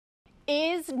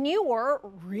Is newer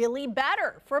really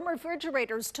better? From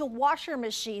refrigerators to washer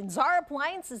machines, our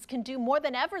appliances can do more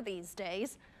than ever these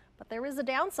days. But there is a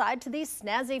downside to these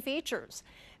snazzy features.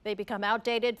 They become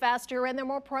outdated faster and they're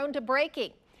more prone to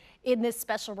breaking. In this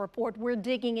special report, we're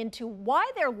digging into why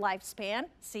their lifespan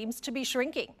seems to be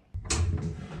shrinking.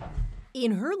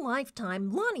 In her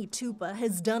lifetime, Lonnie Tupa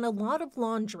has done a lot of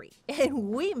laundry, and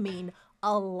we mean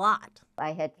a lot.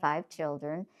 I had 5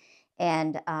 children,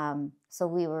 and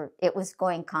so it was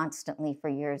going constantly for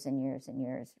years and years and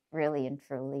years, really and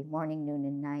truly, morning, noon,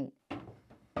 and night.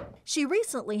 She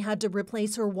recently had to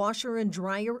replace her washer and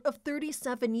dryer of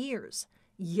 37 years.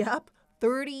 Yep,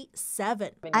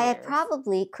 37 I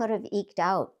probably could have eked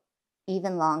out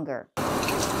even longer.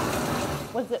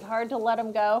 Was it hard to let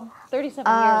them go? 37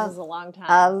 years is a long time.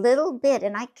 A little bit,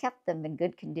 and I kept them in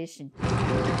good condition.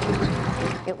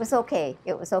 It was okay.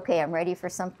 It was okay. I'm ready for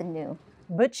something new.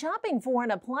 But shopping for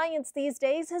an appliance these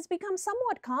days has become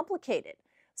somewhat complicated.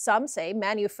 Some say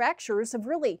manufacturers have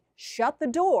really shut the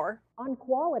door on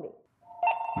quality.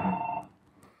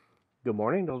 Good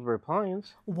morning, Dolesbury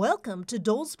Appliance. Welcome to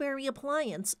Dolesbury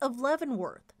Appliance of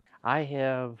Leavenworth. I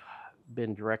have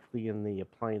been directly in the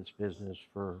appliance business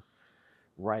for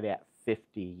right at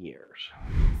 50 years.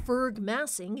 Ferg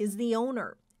Massing is the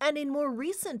owner, and in more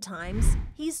recent times,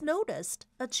 he's noticed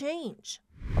a change.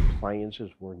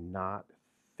 Appliances were not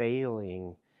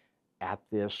failing at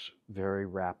this very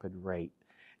rapid rate,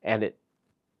 and it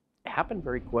happened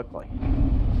very quickly.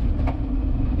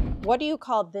 What do you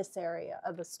call this area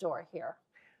of the store here?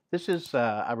 This is,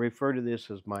 I refer to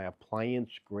this as my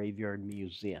appliance graveyard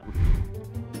museum.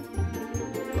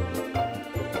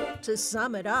 To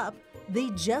sum it up, they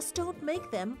just don't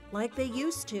make them like they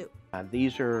used to.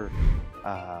 These are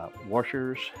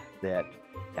washers that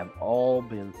have all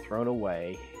been thrown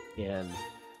away in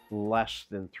less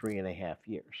than 3.5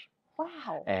 years.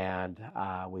 Wow. And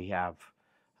we have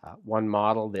one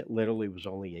model that literally was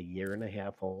only 1.5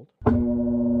 years old.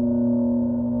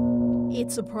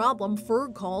 It's a problem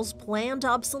Ferg calls planned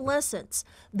obsolescence,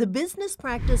 the business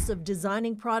practice of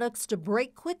designing products to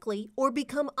break quickly or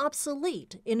become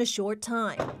obsolete in a short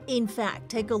time. In fact,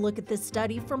 take a look at this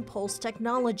study from Pulse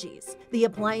Technologies. The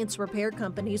appliance repair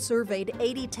company surveyed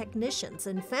 80 technicians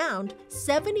and found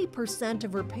 70%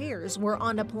 of repairs were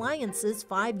on appliances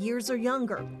 5 years or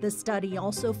younger. The study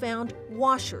also found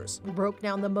washers broke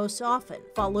down the most often,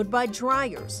 followed by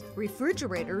dryers.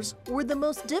 Refrigerators were the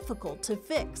most difficult to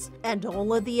fix, and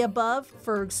all of the above,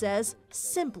 Ferg says,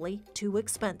 simply too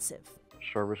expensive.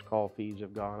 Service call fees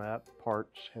have gone up,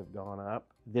 parts have gone up.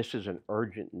 This is an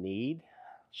urgent need.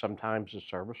 Sometimes the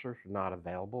servicers are not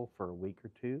available for a week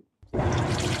or two.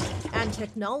 And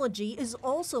technology is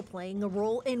also playing a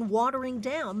role in watering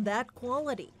down that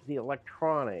quality. The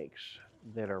electronics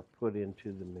that are put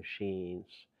into the machines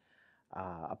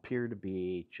appear to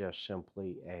be just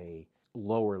simply a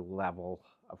lower level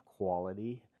of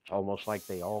quality. It's almost like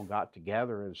they all got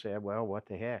together and said, well, what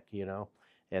the heck, you know,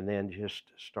 and then just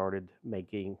started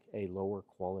making a lower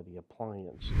quality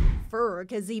appliance.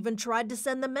 Ferg has even tried to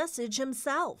send the message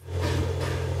himself.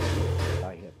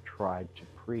 I have tried to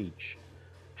preach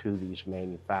to these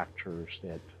manufacturers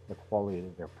that the quality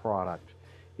of their product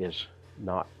is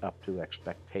not up to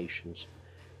expectations.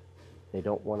 They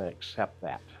don't want to accept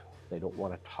that. They don't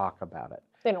want to talk about it.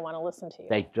 They don't want to listen to you.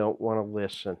 They don't want to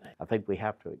listen. I think we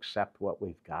have to accept what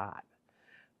we've got.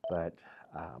 But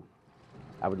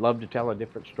I would love to tell a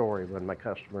different story when my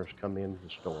customers come into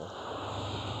the store.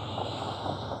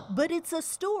 But it's a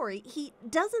story he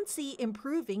doesn't see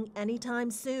improving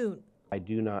anytime soon. I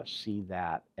do not see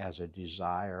that as a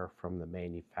desire from the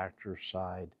manufacturer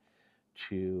side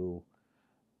to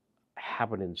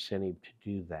have an incentive to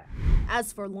do that.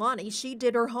 As for Lonnie, she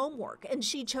did her homework and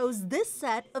she chose this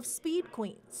set of Speed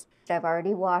Queens. I've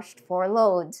already washed 4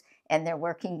 loads and they're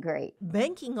working great.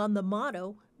 Banking on the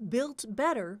motto, built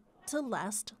better to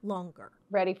last longer.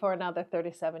 Ready for another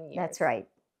 37 years. That's right.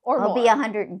 Or I'll more. be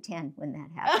 110 when that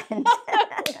happens.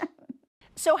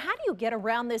 So how do you get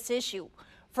around this issue?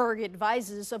 Ferg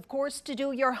advises, of course, to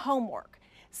do your homework.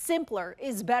 Simpler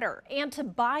is better, and to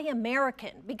buy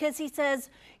American, because he says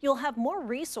you'll have more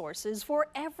resources for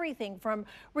everything from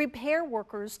repair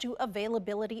workers to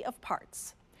availability of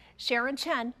parts. Sharon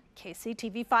Chen,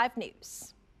 KCTV5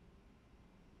 News.